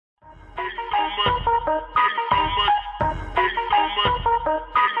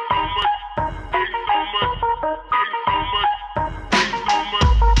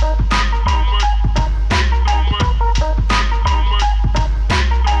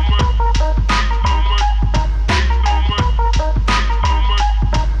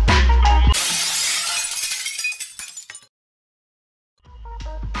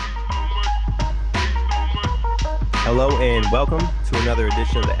Welcome to another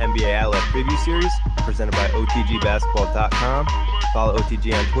edition of the NBA Outlet Preview Series presented by OTGBasketball.com. Follow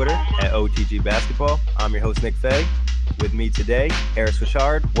OTG on Twitter at OTGBasketball. I'm your host, Nick Fay. With me today, Harris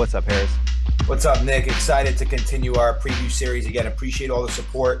Wichard. What's up, Harris? What's up, Nick? Excited to continue our preview series. Again, appreciate all the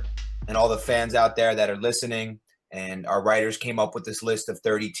support and all the fans out there that are listening. And our writers came up with this list of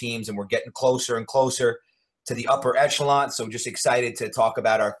 30 teams, and we're getting closer and closer to the upper echelon. So just excited to talk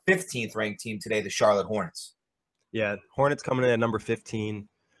about our 15th ranked team today, the Charlotte Hornets. Yeah, Hornets coming in at number 15.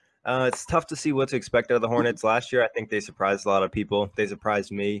 It's tough to see what to expect out of the Hornets. Last year, I think they surprised a lot of people. They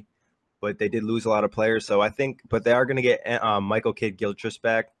surprised me, but they did lose a lot of players. So I think, but they are going to get Michael Kidd-Gilchrist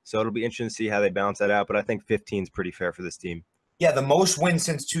back. So it'll be interesting to see how they balance that out. But I think 15 is pretty fair for this team. Yeah, the most wins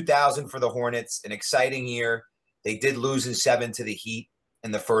since 2000 for the Hornets. An exciting year. They did lose in 7 to the Heat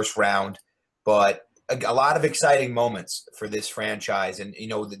in the first round, but a lot of exciting moments for this franchise. And, you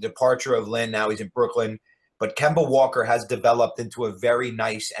know, the departure of Lin, now he's in Brooklyn. But Kemba Walker has developed into a very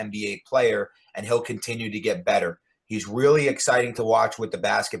nice NBA player, and he'll continue to get better. He's really exciting to watch with the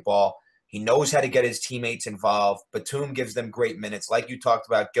basketball. He knows how to get his teammates involved. Batum gives them great minutes. Like you talked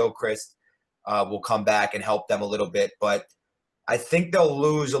about, Gilchrist will come back and help them a little bit. But I think they'll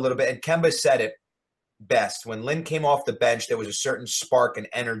lose a little bit. And Kemba said it best. When Lin came off the bench, there was a certain spark and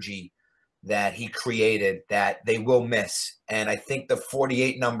energy that he created that they will miss. And I think the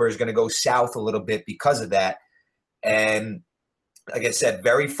 48 number is going to go south a little bit because of that. And like I said,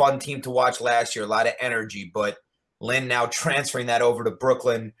 very fun team to watch last year, a lot of energy. But Lin now transferring that over to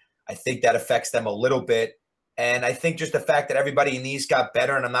Brooklyn, I think that affects them a little bit. And I think just the fact that everybody in the East got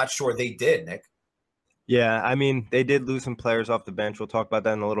better, and I'm not sure they did, Nick. Yeah, I mean, they did lose some players off the bench. We'll talk about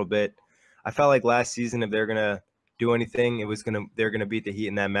that in a little bit. I felt like last season, if they're going to do anything, they're going to beat the Heat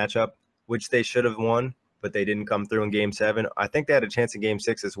in that matchup, which they should have won, but they didn't come through in Game 7. I think they had a chance in Game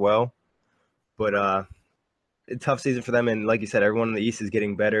 6 as well. But a tough season for them. And like you said, everyone in the East is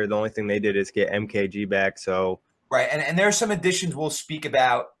getting better. The only thing they did is get MKG back. So right, and there are some additions we'll speak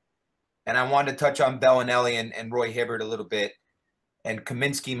about. And I wanted to touch on Bellinelli and Roy Hibbert a little bit. And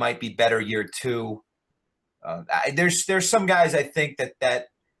Kaminsky might be better year 2. There's some guys I think that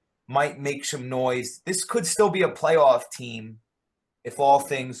might make some noise. This could still be a playoff team if all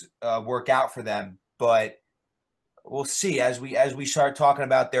things work out for them. But we'll see as we start talking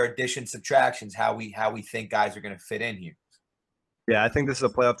about their additions, subtractions, how we think guys are going to fit in here. Yeah, I think this is a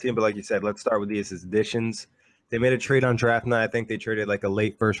playoff team. But like you said, let's start with these additions. They made a trade on draft night. I think they traded like a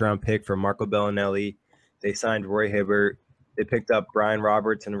late first-round pick for Marco Bellinelli. They signed Roy Hibbert. They picked up Brian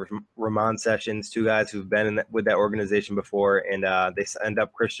Roberts and Ramon Sessions, 2 guys who've been with that organization before. And they signed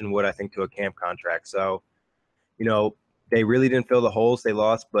up Christian Wood, I think, to a camp contract. So, you know, they really didn't fill the holes they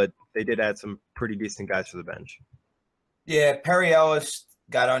lost, but they did add some pretty decent guys for the bench. Yeah, Perry Ellis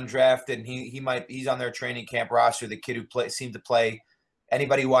got undrafted, and he's on their training camp roster. The kid who seemed to play.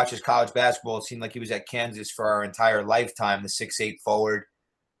 Anybody who watches college basketball, it seemed like he was at Kansas for our entire lifetime, the 6'8" forward.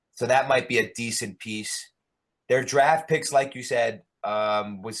 So that might be a decent piece. Their draft picks, like you said,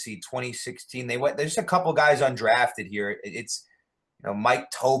 2016. There's a couple guys undrafted here. It's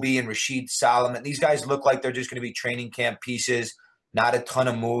Mike Tobey and Rashid Solomon. These guys look like they're just going to be training camp pieces. Not a ton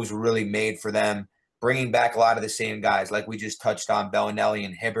of moves were really made for them. Bringing back a lot of the same guys, like we just touched on, Bellinelli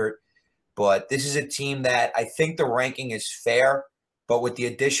and Hibbert. But this is a team that I think the ranking is fair. But with the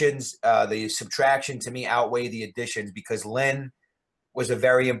additions, the subtraction to me outweigh the additions because Lin was a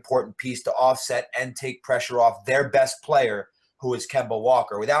very important piece to offset and take pressure off their best player, who is Kemba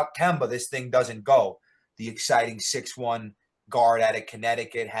Walker. Without Kemba, this thing doesn't go. The exciting 6'1" guard out of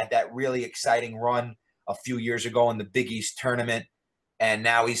Connecticut had that really exciting run a few years ago in the Big East tournament. And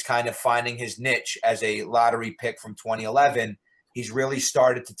now he's kind of finding his niche as a lottery pick from 2011. He's really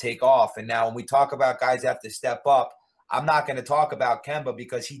started to take off. And now when we talk about guys have to step up, I'm not going to talk about Kemba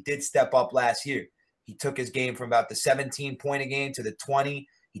because he did step up last year. He took his game from about the 17-point a game to the 20.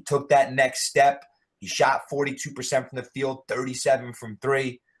 He took that next step. He shot 42% from the field, 37 from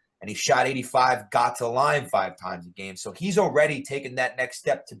 3, and he shot 85, got to the line 5 times a game. So he's already taken that next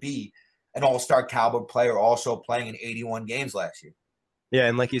step to be an all-star caliber player, also playing in 81 games last year. Yeah,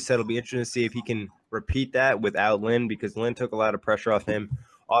 and like you said, it'll be interesting to see if he can repeat that without Lin because Lin took a lot of pressure off him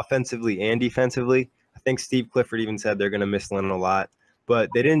offensively and defensively. I think Steve Clifford even said they're going to miss Lin a lot. But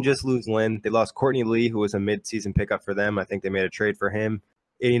they didn't just lose Lin. They lost Courtney Lee, who was a midseason pickup for them. I think they made a trade for him.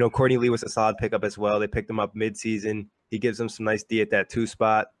 And, Courtney Lee was a solid pickup as well. They picked him up midseason. He gives them some nice D at that 2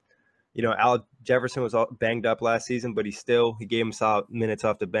 spot. Alec Jefferson was all banged up last season, but he gave him solid minutes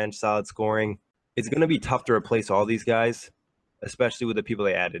off the bench, solid scoring. It's going to be tough to replace all these guys, especially with the people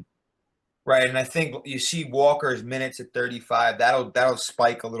they added. Right, and I think you see Walker's minutes at 35. That'll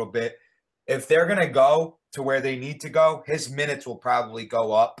spike a little bit. If they're going to go, to where they need to go, his minutes will probably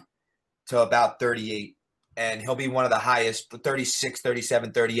go up to about 38. And he'll be one of the highest, 36,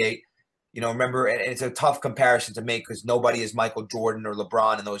 37, 38. Remember, and it's a tough comparison to make because nobody is Michael Jordan or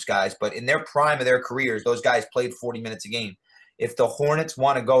LeBron and those guys. But in their prime of their careers, those guys played 40 minutes a game. If the Hornets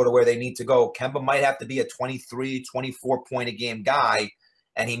want to go to where they need to go, Kemba might have to be a 23, 24-point-a-game guy,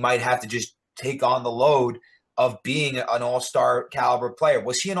 and he might have to just take on the load of being an all-star caliber player.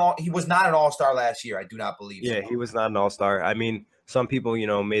 Was he he was not an all-star last year, I do not believe. Yeah, he was not an all-star. I mean, some people,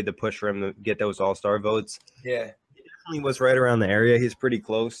 made the push for him to get those all-star votes. Yeah. He definitely was right around the area. He's pretty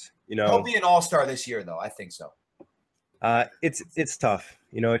close, He'll be an all-star this year, though. I think so. It's tough.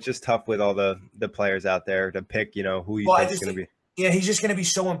 It's just tough with all the players out there to pick, who you think is going to be. Yeah, he's just going to be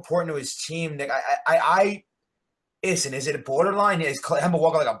so important to his team. Nick, listen, is it a borderline? Is Kemba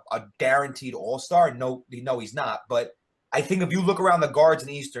Walker like a guaranteed all-star? No, he's not. But I think if you look around the guards in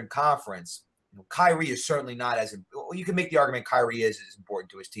the Eastern Conference, Kyrie is certainly not as – you can make the argument Kyrie is as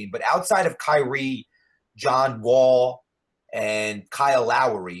important to his team. But outside of Kyrie, John Wall, and Kyle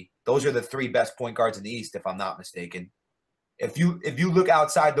Lowry, those are the three best point guards in the East, if I'm not mistaken. If you look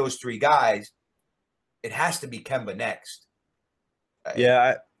outside those three guys, it has to be Kemba next.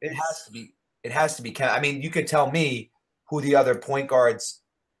 Yeah, it has to be. It has to be Kemba. I mean, you could tell me who the other point guards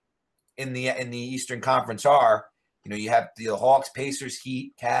in the Eastern Conference are. You have the Hawks, Pacers,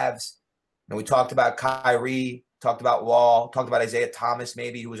 Heat, Cavs. We talked about Kyrie, talked about Wall, talked about Isaiah Thomas,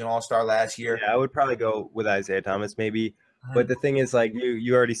 maybe, who was an all-star last year. Yeah, I would probably go with Isaiah Thomas, maybe. But the thing is, like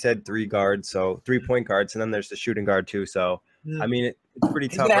you already said, 3 guards, so 3-point guards, and then there's the shooting guard too. So I mean, it's pretty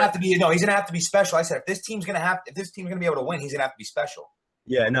tough. He's gonna have to be. No, he's gonna have to be special. I said if this team's gonna be able to win, he's gonna have to be special.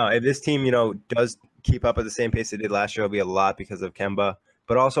 Yeah, no. If this team, does keep up at the same pace they did last year, it'll be a lot because of Kemba.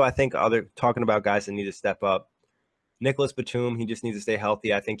 But also, I think talking about guys that need to step up. Nicholas Batum, he just needs to stay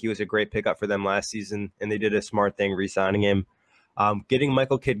healthy. I think he was a great pickup for them last season, and they did a smart thing re-signing him. Getting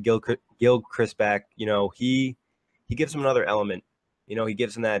Michael Kidd-Gilchrist back, he gives him another element. He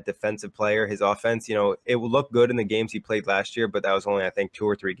gives him that defensive player. His offense, it will look good in the games he played last year, but that was only, I think, 2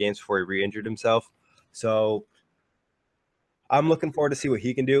 or 3 games before he re-injured himself. So I'm looking forward to see what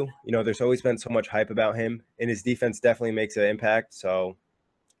he can do. There's always been so much hype about him, and his defense definitely makes an impact. So,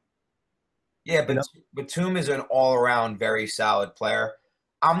 yeah, but Batum is an all-around very solid player.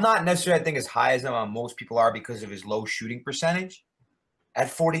 I'm not necessarily, I think, as high as him on most people are because of his low shooting percentage at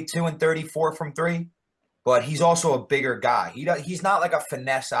 42 and 34 from 3. But he's also a bigger guy. He's not like a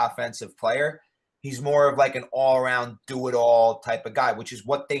finesse offensive player. He's more of like an all-around, do-it-all type of guy, which is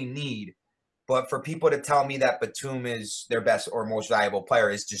what they need. But for people to tell me that Batum is their best or most valuable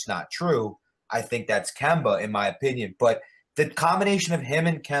player is just not true. I think that's Kemba, in my opinion. But the combination of him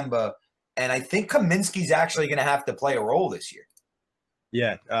and Kemba, and I think Kaminsky's actually going to have to play a role this year.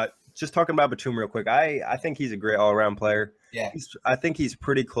 Yeah, just talking about Batum real quick. I think he's a great all-around player. Yeah, I think he's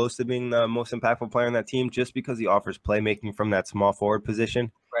pretty close to being the most impactful player on that team just because he offers playmaking from that small forward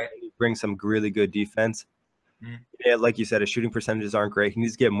position. Right. He brings some really good defense. Mm-hmm. Yeah, like you said, his shooting percentages aren't great. He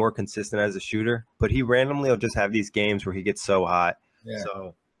needs to get more consistent as a shooter, but he randomly will just have these games where he gets so hot. Yeah.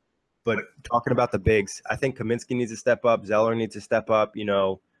 So, but talking about the bigs, I think Kaminsky needs to step up. Zeller needs to step up.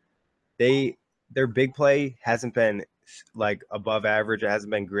 Their big play hasn't been like above average. It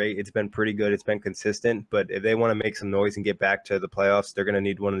hasn't been great. It's been pretty good. It's been consistent. But if they want to make some noise and get back to the playoffs, they're going to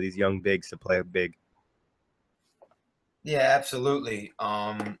need one of these young bigs to play big. Yeah, absolutely.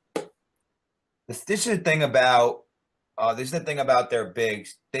 This is the thing about their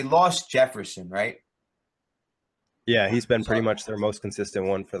bigs. They lost Jefferson, right? Yeah, he's been pretty much their most consistent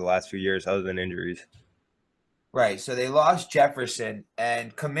one for the last few years, other than injuries. Right. So they lost Jefferson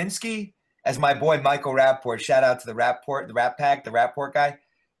and Kaminsky. As my boy Michael Rapport, shout out to the Rat Pack guy.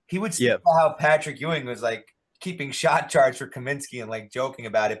 He would say how Patrick Ewing was like keeping shot charts for Kaminsky and like joking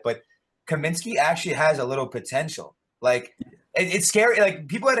about it. But Kaminsky actually has a little potential. Like it's scary. Like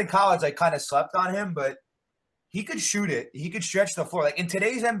people in college like kind of slept on him, but he could shoot it. He could stretch the floor. Like in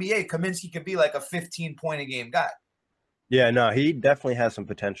today's NBA, Kaminsky could be like a 15-point-a-game guy. Yeah, no, he definitely has some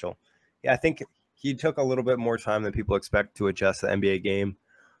potential. Yeah, I think he took a little bit more time than people expect to adjust to the NBA game,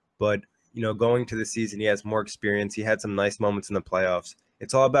 but going to the season, he has more experience. He had some nice moments in the playoffs.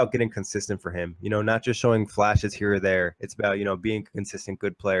 It's all about getting consistent for him, not just showing flashes here or there. It's about, being a consistent,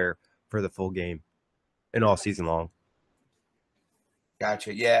 good player for the full game and all season long.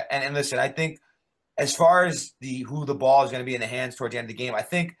 Gotcha. Yeah. And listen, I think as far as who the ball is going to be in the hands towards the end of the game, I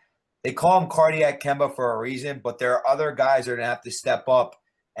think they call him Cardiac Kemba for a reason, but there are other guys that are going to have to step up.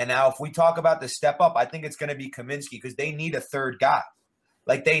 And now if we talk about the step up, I think it's going to be Kaminsky because they need a third guy.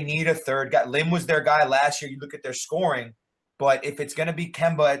 Like they need a third guy. Lim was their guy last year. You look at their scoring, but if it's going to be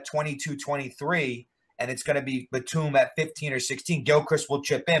Kemba at 22, 23, and it's going to be Batum at 15 or 16, Gilchrist will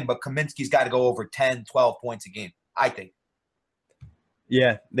chip in, but Kaminsky's got to go over 10, 12 points a game, I think.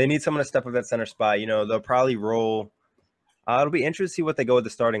 Yeah, they need someone to step up that center spot. They'll probably roll. It'll be interesting to see what they go with the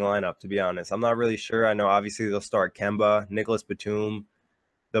starting lineup, to be honest. I'm not really sure. I know obviously they'll start Kemba, Nicholas Batum.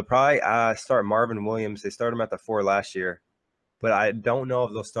 They'll probably start Marvin Williams. They started him at the 4 last year. But I don't know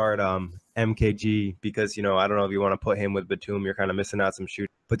if they'll start MKG because, I don't know if you want to put him with Batum. You're kind of missing out some shooting.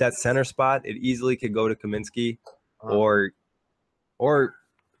 But that center spot, it easily could go to Kaminsky or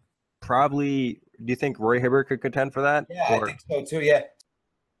probably – do you think Roy Hibbert could contend for that? Yeah, I think so too, yeah.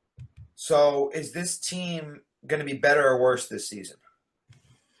 So is this team going to be better or worse this season?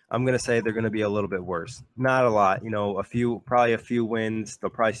 I'm going to say they're going to be a little bit worse. Not a lot. Probably a few wins.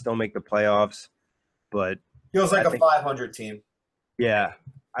 They'll probably still make the playoffs. But feels like a 500 team. Yeah.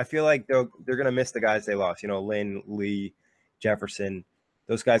 I feel like they're going to miss the guys they lost. Lynn, Lee, Jefferson.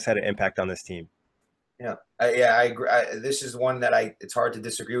 Those guys had an impact on this team. Yeah. I agree. This is one that it's hard to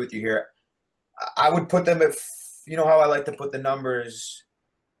disagree with you here. I would put them at, how I like to put the numbers.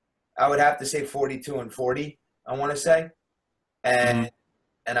 I would have to say 42 and 40, I want to say. And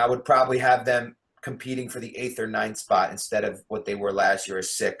I would probably have them competing for the 8th or 9th spot instead of what they were last year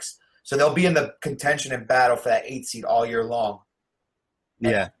as 6. So they'll be in the contention and battle for that 8th seed all year long.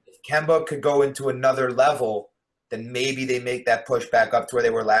 Yeah. And if Kemba could go into another level, then maybe they make that push back up to where they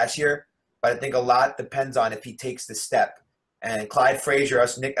were last year. But I think a lot depends on if he takes the step. And Clyde Frazier,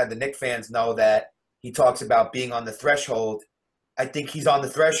 the Knicks fans know that he talks about being on the threshold. I think he's on the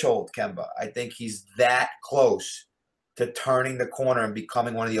threshold, Kemba. I think he's that close to turning the corner and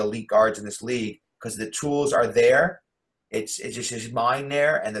becoming one of the elite guards in this league because the tools are there. It's just his mind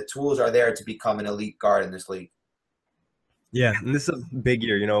there, and the tools are there to become an elite guard in this league. Yeah, and this is a big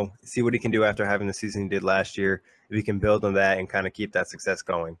year, see what he can do after having the season he did last year, if he can build on that and kind of keep that success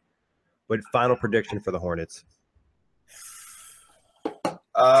going. But final prediction for the Hornets?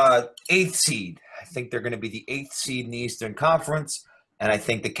 8th seed. I think they're going to be the 8th seed in the Eastern Conference, and I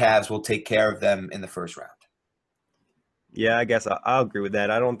think the Cavs will take care of them in the first round. Yeah, I guess I'll agree with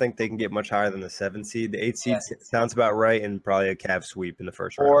that. I don't think they can get much higher than the 7th seed. The 8th seed sounds about right, and probably a Cavs sweep in the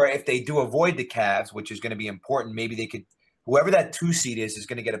first round. Or if they do avoid the Cavs, which is going to be important, maybe they could – whoever that 2 seed is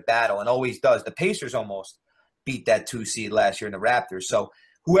going to get a battle and always does. The Pacers almost beat that 2 seed last year in the Raptors. So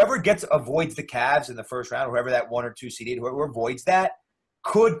whoever avoids the Cavs in the first round, whoever that 1 or 2 seed is, whoever avoids that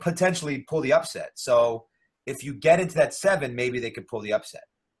could potentially pull the upset. So if you get into that 7, maybe they could pull the upset.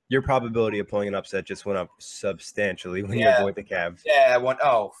 Your probability of pulling an upset just went up substantially when you avoid the Cavs. Yeah,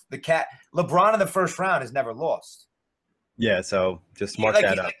 LeBron in the first round has never lost. Yeah, so just mark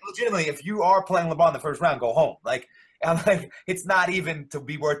that up. Legitimately, if you are playing LeBron in the first round, go home. It's not even to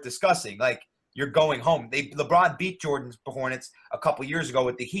be worth discussing. You're going home. LeBron beat Jordan's Hornets a couple years ago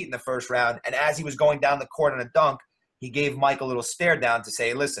with the Heat in the first round, and as he was going down the court on a dunk, he gave Mike a little stare down to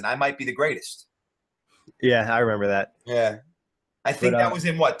say, listen, I might be the greatest. Yeah, I remember that. Yeah. I think that was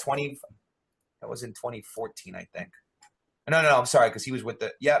in what, 20 – that was in 2014, I think. No, I'm sorry, because he was with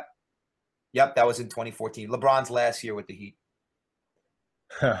the – Yep, that was in 2014. LeBron's last year with the Heat.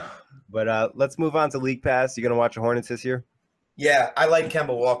 But let's move on to League Pass. You going to watch the Hornets this year? Yeah, I like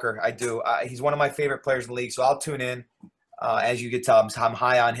Kemba Walker. I do. He's one of my favorite players in the league, so I'll tune in. As you can tell, I'm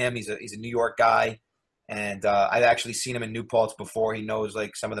high on him. He's a New York guy. And I've actually seen him in New Paltz before. He knows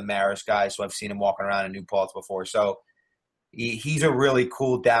some of the Marist guys, so I've seen him walking around in New Paltz before. So he's a really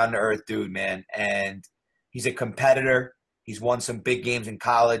cool, down-to-earth dude, man. And he's a competitor. He's won some big games in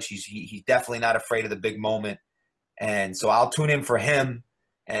college. He's definitely not afraid of the big moment. And so I'll tune in for him,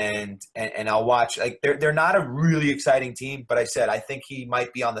 and I'll watch. They're not a really exciting team, but I think he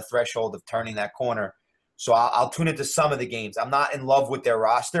might be on the threshold of turning that corner. So I'll tune into some of the games. I'm not in love with their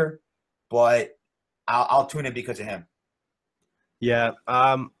roster, but I'll tune in because of him. Yeah,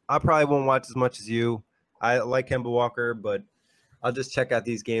 I probably won't watch as much as you. I like Kemba Walker, but I'll just check out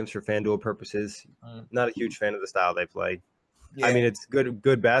these games for FanDuel purposes. Not a huge fan of the style they play. Yeah. I mean, it's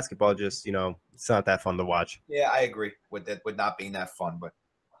good basketball, just, it's not that fun to watch. Yeah, I agree with that, with not being that fun.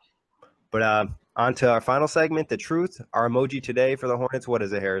 But on to our final segment, the truth. Our emoji today for the Hornets, what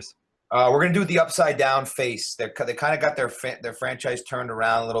is it, Harris? We're going to do the upside-down face. They kind of got their franchise turned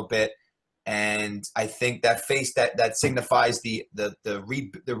around a little bit. And I think that face that signifies the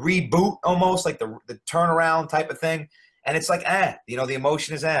reboot almost, like the turnaround type of thing. And it's like, the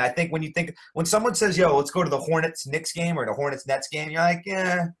emotion is I think when someone says, yo, let's go to the Hornets-Knicks game or the Hornets-Nets game, you're like,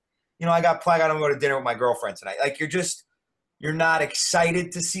 yeah, I got to go to dinner with my girlfriend tonight. Like, you're not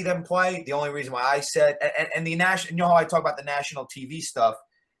excited to see them play. The only reason why I said, and the national, how I talk about the national TV stuff,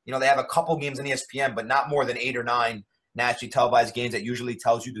 they have a couple games on ESPN, but not more than 8 or 9 nationally televised games that usually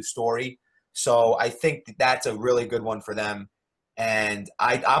tells you the story. So I think that's a really good one for them. And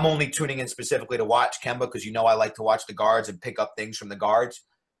I'm only tuning in specifically to watch Kemba because I like to watch the guards and pick up things from the guards.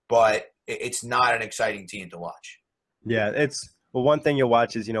 But it's not an exciting team to watch. Yeah, one thing you'll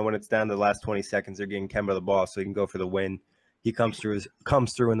watch is, when it's down to the last 20 seconds, they're getting Kemba the ball so he can go for the win. He comes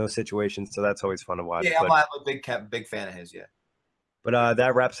through in those situations, so that's always fun to watch. Yeah, I'm a big fan of his, yeah. But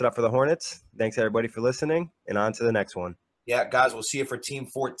that wraps it up for the Hornets. Thanks, everybody, for listening, and on to the next one. Yeah, guys, we'll see you for Team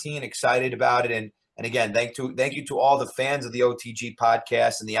 14. Excited about it. And again, thank you to all the fans of the OTG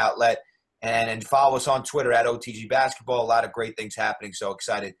podcast and the outlet. And follow us on Twitter at OTG Basketball. A lot of great things happening. So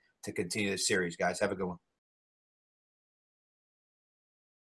excited to continue this series, guys. Have a good one.